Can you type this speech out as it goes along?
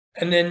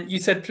And then you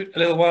said a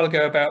little while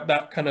ago about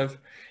that kind of,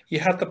 you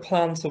had the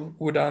plans of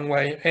Wudang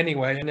Way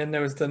anyway, and then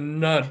there was the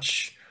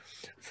nudge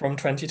from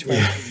 2020.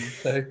 Yeah,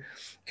 So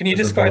can you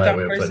that's a describe polite that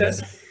way of putting it.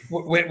 process?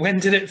 When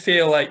did it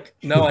feel like,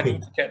 no, I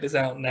need to get this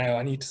out now.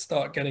 I need to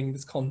start getting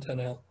this content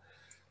out?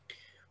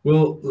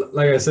 Well,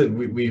 like I said,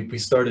 we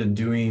started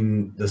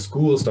doing, the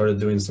school started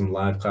doing some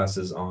live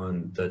classes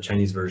on the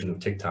Chinese version of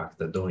TikTok,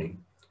 the Douyin,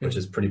 which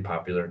is pretty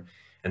popular.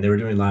 And they were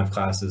doing live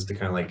classes to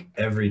kind of like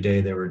every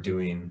day they were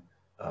doing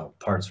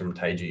parts from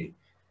Taiji.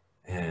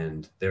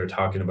 And they were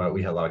talking about,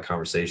 we had a lot of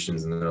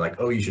conversations and they're like,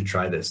 oh, you should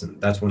try this. And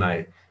that's when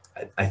I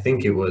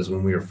think it was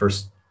when we were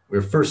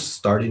first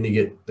starting to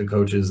get the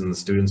coaches and the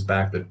students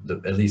back,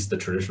 at least the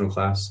traditional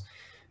class,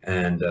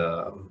 and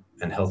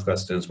health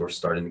class students were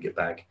starting to get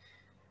back.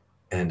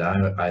 And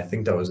I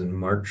think that was in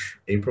March,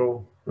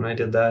 April when I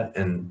did that.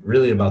 And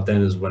really about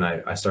then is when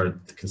I started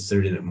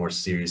considering it more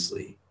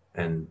seriously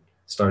and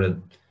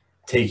started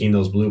taking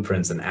those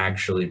blueprints and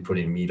actually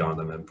putting meat on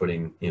them and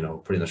putting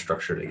the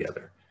structure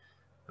together.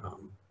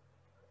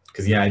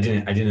 Cause yeah, I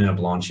didn't end up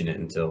launching it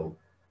until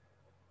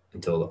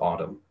the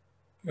autumn,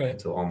 Right.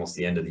 until almost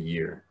the end of the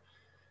year.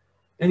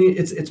 And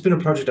it's been a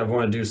project I've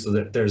wanted to do, so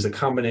that there's a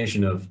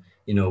combination of,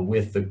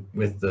 with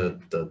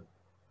the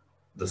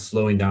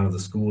slowing down of the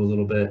school a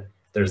little bit,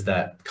 there's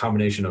that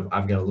combination of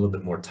I've got a little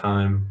bit more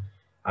time,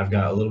 I've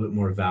got a little bit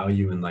more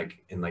value in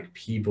like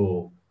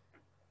people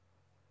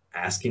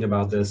asking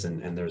about this,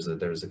 and there's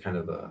a kind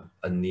of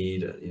a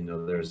need,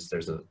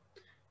 there's a,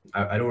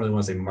 I don't really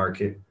want to say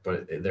market,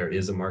 but there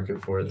is a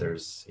market for it.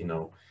 There's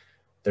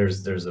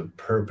there's a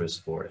purpose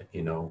for it.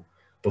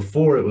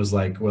 Before it was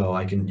like,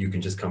 well, you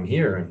can just come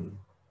here,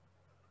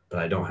 but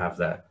I don't have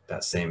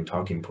that same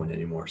talking point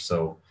anymore.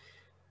 So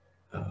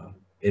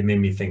it made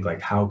me think,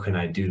 like, how can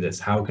I do this?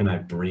 How can I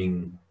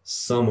bring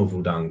some of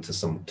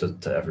Wudang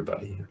to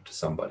everybody, to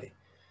somebody?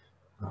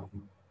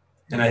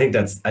 And I think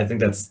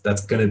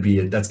that's gonna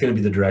be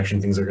the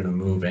direction things are gonna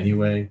move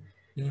anyway.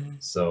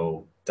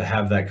 So to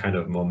have that kind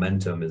of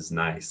momentum is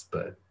nice,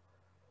 but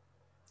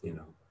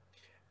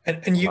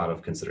and a lot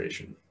of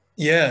consideration.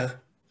 Yeah.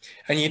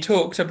 And you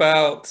talked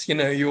about,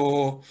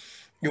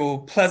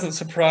 your pleasant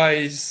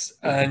surprise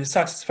and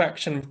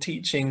satisfaction of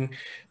teaching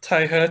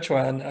Tai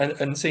Chuan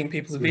and seeing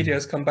people's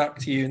videos come back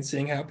to you and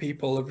seeing how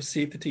people have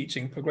received the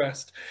teaching,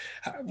 progressed.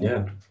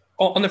 Yeah.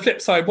 On the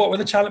flip side, what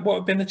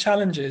have been the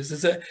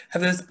challenges?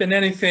 Have there been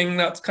anything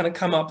that's kind of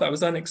come up that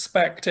was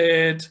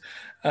unexpected?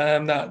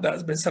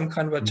 That's been some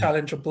kind of a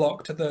challenge or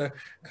block to the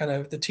kind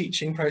of the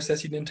teaching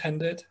process you'd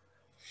intended?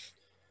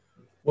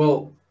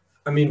 Well,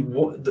 I mean,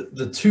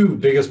 the two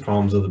biggest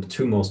problems, or the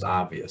two most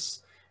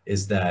obvious,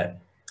 is that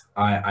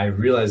I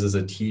realize as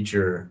a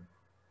teacher,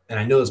 and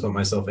I know this about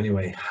myself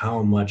anyway,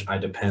 how much I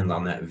depend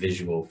on that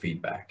visual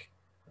feedback.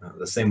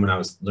 The same when I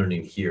was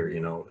learning here,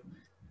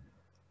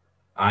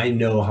 I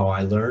know how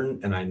I learn,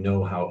 and I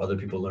know how other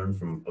people learn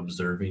from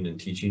observing and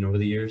teaching over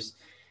the years.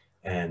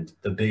 And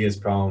the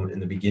biggest problem in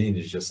the beginning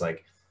is just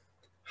like,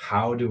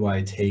 how do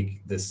I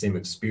take this same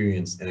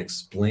experience and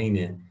explain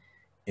it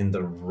in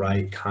the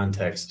right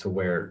context to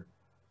where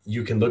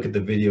you can look at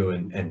the video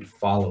and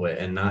follow it,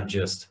 and not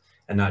just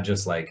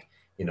like,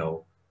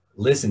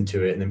 listen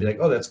to it and then be like,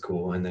 oh, that's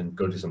cool, and then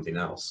go do something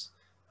else.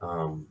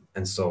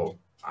 And so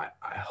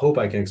I hope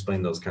I can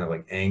explain those kind of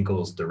like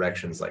angles,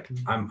 directions. Like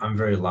I'm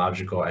very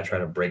logical. I try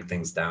to break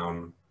things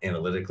down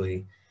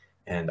analytically,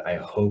 and I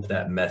hope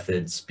that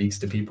method speaks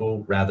to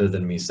people rather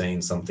than me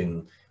saying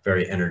something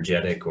very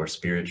energetic or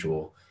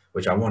spiritual,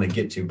 which I want to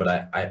get to,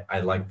 but I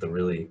like the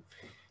really,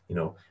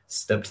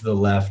 step to the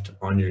left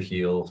on your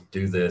heel,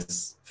 do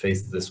this,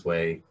 face this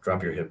way,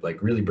 drop your hip,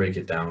 like really break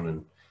it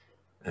down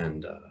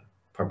and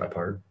part by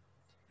part.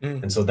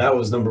 And so that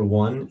was number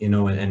one,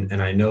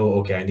 and I know,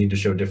 okay, I need to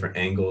show different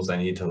angles. I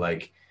need to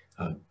like,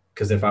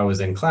 because if I was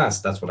in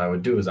class, that's what I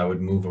would do, is I would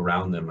move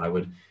around them.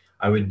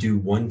 I would do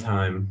one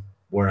time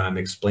where I'm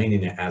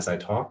explaining it as I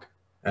talk,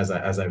 as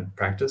I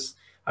practice.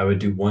 I would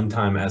do one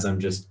time as I'm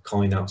just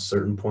calling out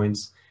certain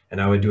points, and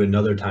I would do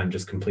another time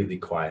just completely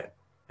quiet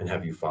and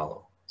have you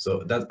follow. So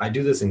that I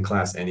do this in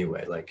class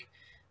anyway. Like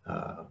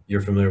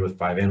you're familiar with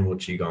 5 animal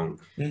qigong.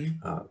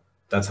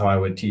 That's how I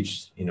would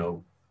teach.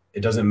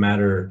 It doesn't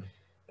matter.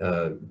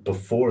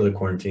 Before the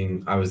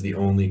quarantine, I was the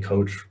only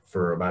coach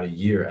for about a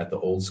year at the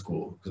old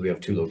school, because we have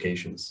 2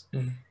 locations.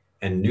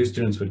 And new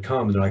students would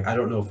come and they're like, I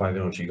don't know 5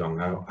 animal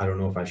qigong. I don't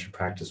know if I should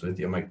practice with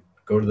you. I'm like,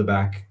 go to the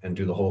back and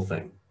do the whole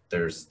thing.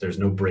 There's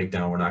no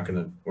breakdown. We're not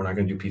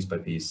gonna do piece by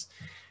piece.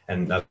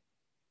 And that's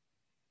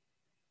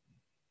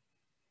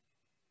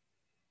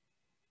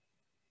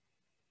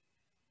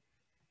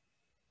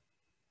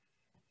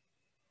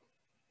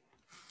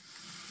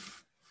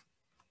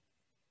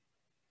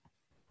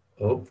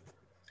oh,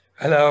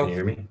 Hello. can you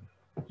hear me?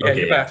 Yeah, okay,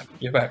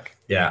 you're back.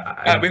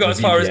 Yeah, we got as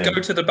far as go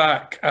to the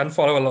back and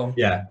follow along.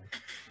 Yeah,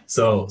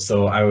 so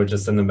I would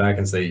just send them back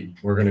and say,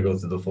 we're going to go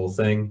through the full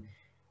thing.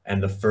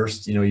 And the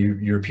first,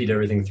 you repeat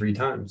everything 3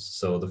 times.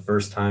 So the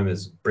first time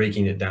is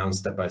breaking it down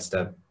step by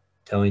step,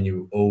 telling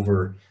you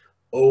over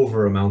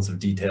over amounts of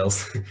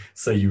details.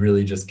 So you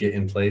really just get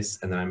in place,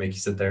 and then I make you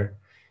sit there.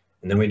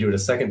 And then we do it a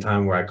second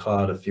time where I call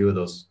out a few of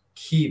those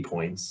key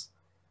points.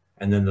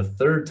 And then the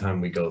third time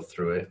we go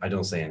through it, I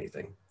don't say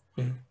anything.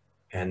 Mm.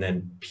 And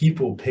then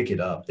people pick it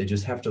up. They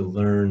just have to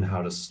learn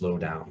how to slow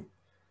down.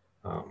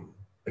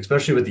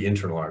 Especially with the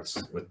internal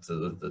arts, with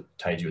the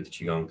Taiji, with the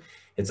Qigong.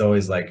 It's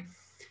always like,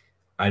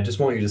 I just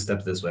want you to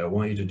step this way. I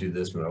want you to do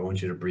this move. I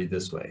want you to breathe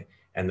this way.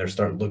 And they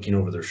start looking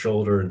over their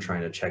shoulder and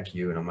trying to check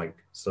you. And I'm like,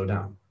 slow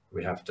down.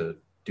 We have to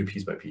do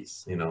piece by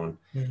piece, you know?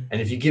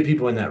 And if you get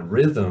people in that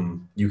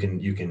rhythm, you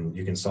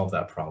can solve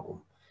that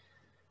problem.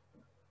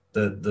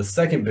 The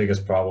second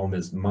biggest problem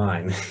is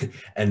mine.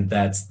 And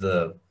that's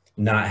the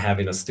not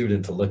having a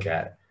student to look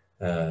at.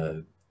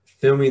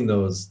 Filming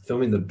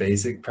the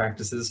basic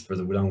practices for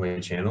the Wudang Wei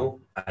channel.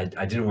 I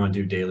didn't want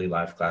to do daily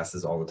live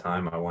classes all the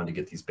time. I wanted to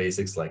get these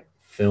basics like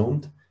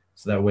filmed,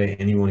 so that way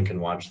anyone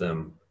can watch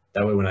them.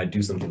 That way when I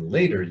do something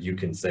later, you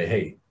can say,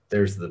 hey,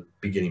 there's the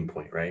beginning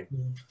point, right?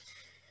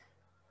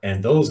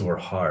 And those were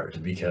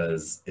hard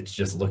because it's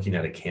just looking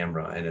at a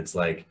camera, and it's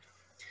like,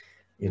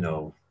 you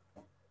know,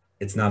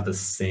 it's not the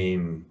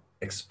same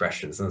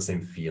expression, it's not the same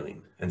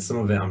feeling. And some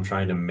of it I'm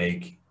trying to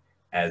make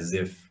as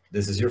if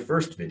this is your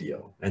first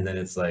video, and then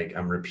it's like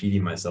I'm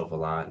repeating myself a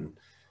lot, and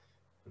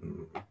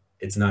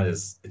it's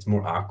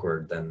more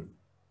awkward than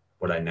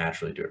what I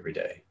naturally do every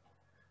day.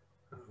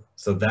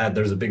 So that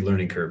there's a big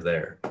learning curve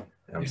there,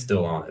 and I'm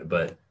still on it.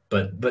 But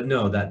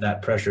no,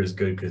 that pressure is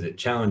good because it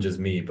challenges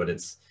me. But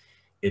it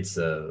is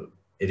a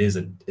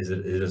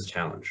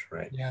challenge,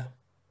 right? Yeah.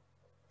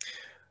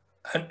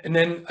 And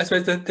then I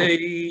suppose that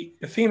the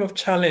theme of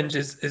challenge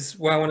is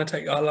where I want to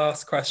take our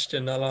last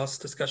question, our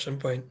last discussion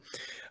point.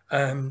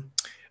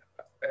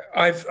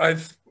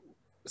 I've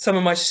some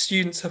of my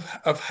students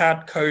have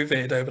had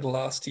COVID over the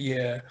last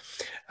year,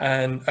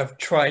 and I've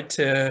tried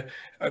to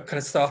kind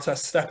of start a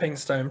stepping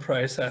stone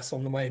process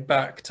on the way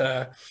back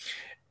to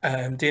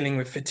dealing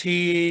with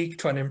fatigue,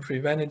 trying to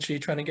improve energy,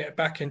 trying to get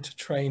back into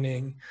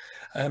training.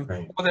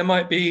 Right. Or there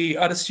might be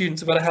other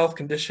students with other health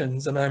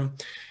conditions, and I'm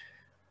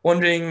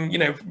wondering, you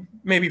know,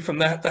 maybe from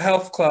the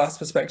health class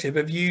perspective,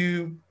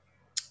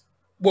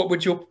 what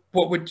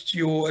would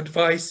your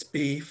advice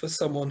be for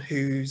someone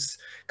who's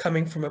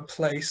coming from a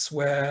place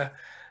where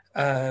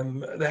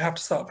they have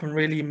to start from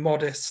really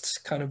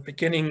modest kind of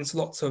beginnings,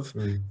 lots of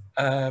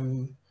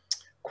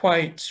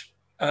quite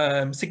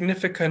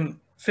significant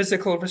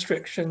physical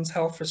restrictions,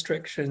 health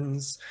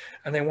restrictions,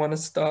 and they want to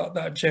start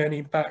that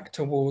journey back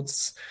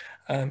towards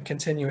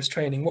continuous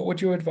training? What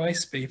would your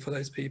advice be for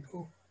those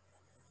people?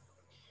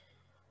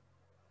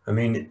 I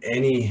mean,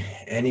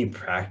 any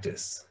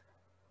practice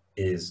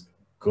is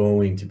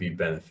going to be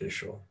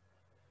beneficial.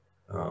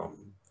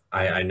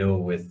 I know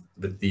with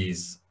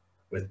just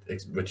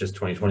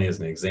 2020 as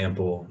an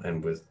example,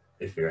 and with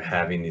if you're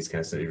having these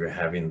kinds of stuff, if you're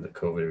having the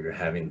COVID, if you're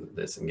having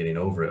this and getting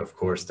over it, of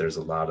course, there's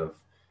a lot of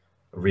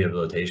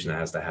rehabilitation that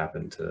has to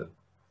happen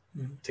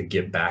to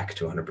get back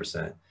to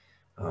 100%.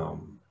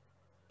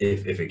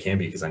 If it can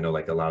be, because I know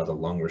like a lot of the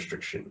lung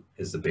restriction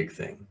is the big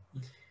thing.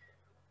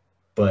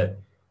 But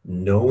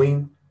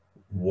knowing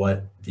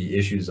what the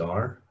issues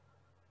are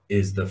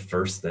is the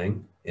first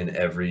thing in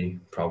every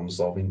problem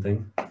solving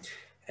thing,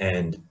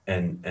 and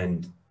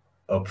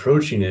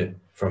approaching it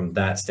from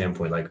that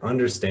standpoint, like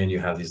understand you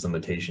have these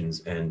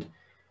limitations and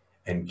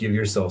give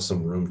yourself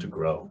some room to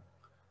grow.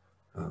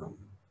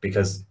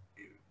 Because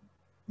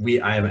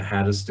I haven't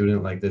had a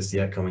student like this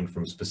yet coming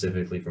from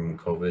specifically from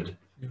COVID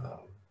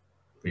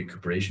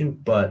recuperation,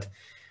 but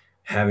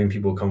having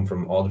people come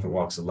from all different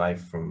walks of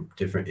life, from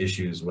different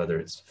issues, whether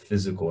it's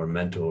physical or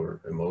mental or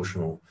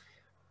emotional,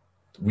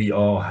 we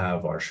all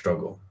have our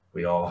struggle.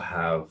 We all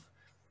have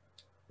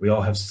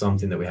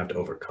something that we have to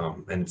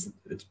overcome, and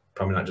it's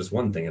probably not just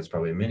one thing. It's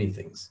probably many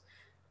things,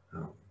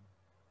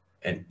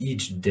 and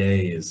each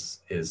day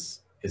is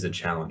a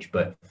challenge.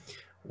 But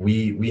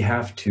we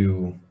have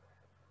to.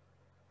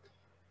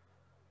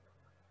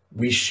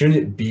 We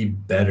shouldn't be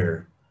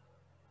better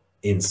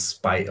in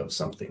spite of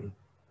something.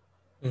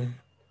 You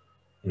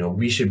know,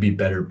 we should be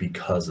better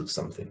because of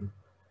something.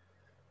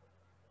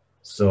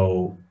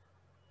 So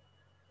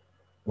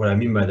what I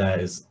mean by that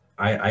is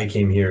I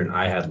came here and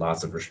I had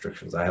lots of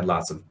restrictions. I had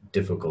lots of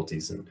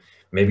difficulties, and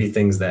maybe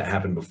things that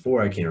happened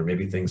before I came, or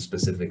maybe things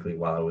specifically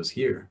while I was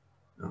here.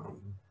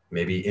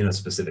 Maybe in a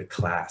specific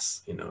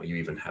class, you know, you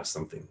even have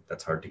something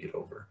that's hard to get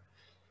over.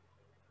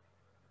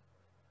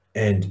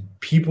 And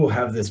people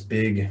have this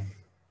big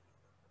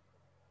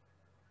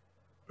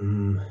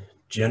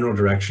general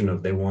direction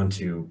of they want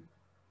to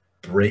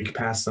break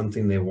past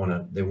something. They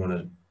want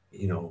to,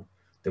 you know,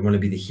 they want to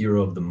be the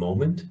hero of the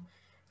moment,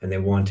 and they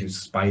want to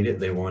spite it.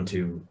 They want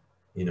to,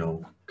 you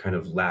know, kind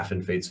of laugh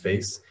in fate's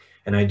face.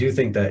 And I do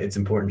think that it's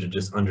important to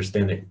just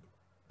understand that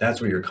that's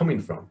where you're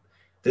coming from.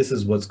 This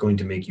is what's going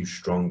to make you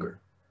stronger,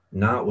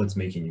 not what's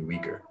making you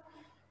weaker.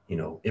 You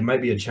know, it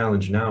might be a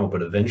challenge now,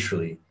 but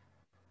eventually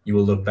you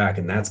will look back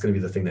and that's going to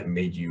be the thing that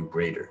made you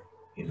greater,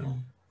 you know.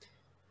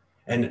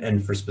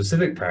 And for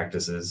specific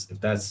practices,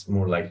 if that's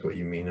more like what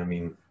you mean, I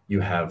mean,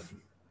 you have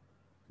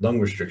lung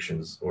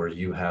restrictions, or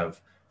you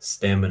have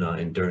stamina,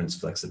 endurance,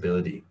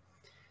 flexibility,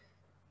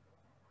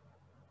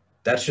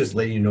 that's just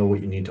letting you know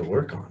what you need to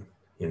work on.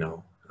 You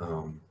know,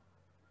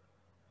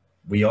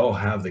 we all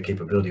have the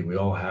capability. We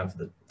all have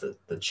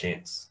the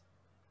chance.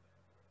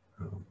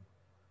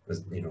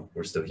 You know,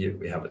 we're still here.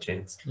 We have a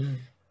chance.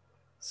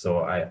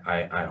 So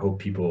I hope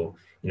people,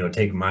 you know,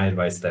 take my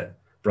advice that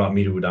brought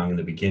me to Wudang in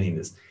the beginning,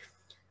 is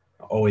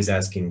always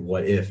asking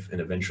what if, and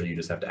eventually you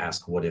just have to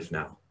ask what if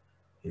now,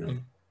 you know,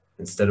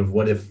 instead of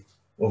what if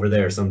over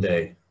there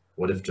someday,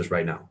 what if just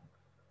right now,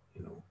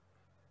 you know,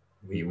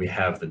 we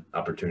have the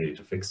opportunity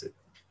to fix it,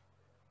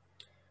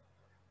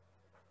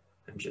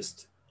 and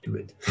just do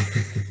it.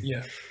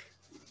 Yeah.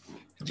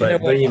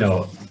 But you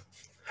know,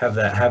 have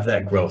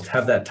that growth,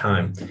 have that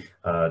time,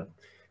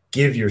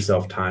 give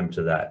yourself time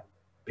to that,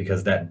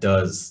 because that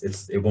does,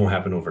 it won't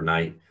happen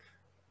overnight,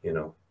 you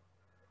know.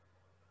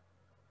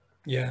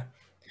 Yeah.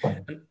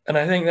 And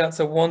I think that's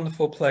a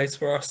wonderful place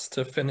for us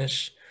to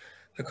finish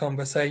the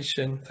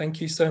conversation.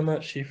 Thank you so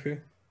much,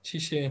 Shifu. 谢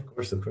谢. Of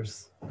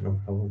course, no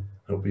problem.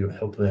 Hope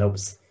it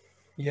helps.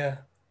 Yeah.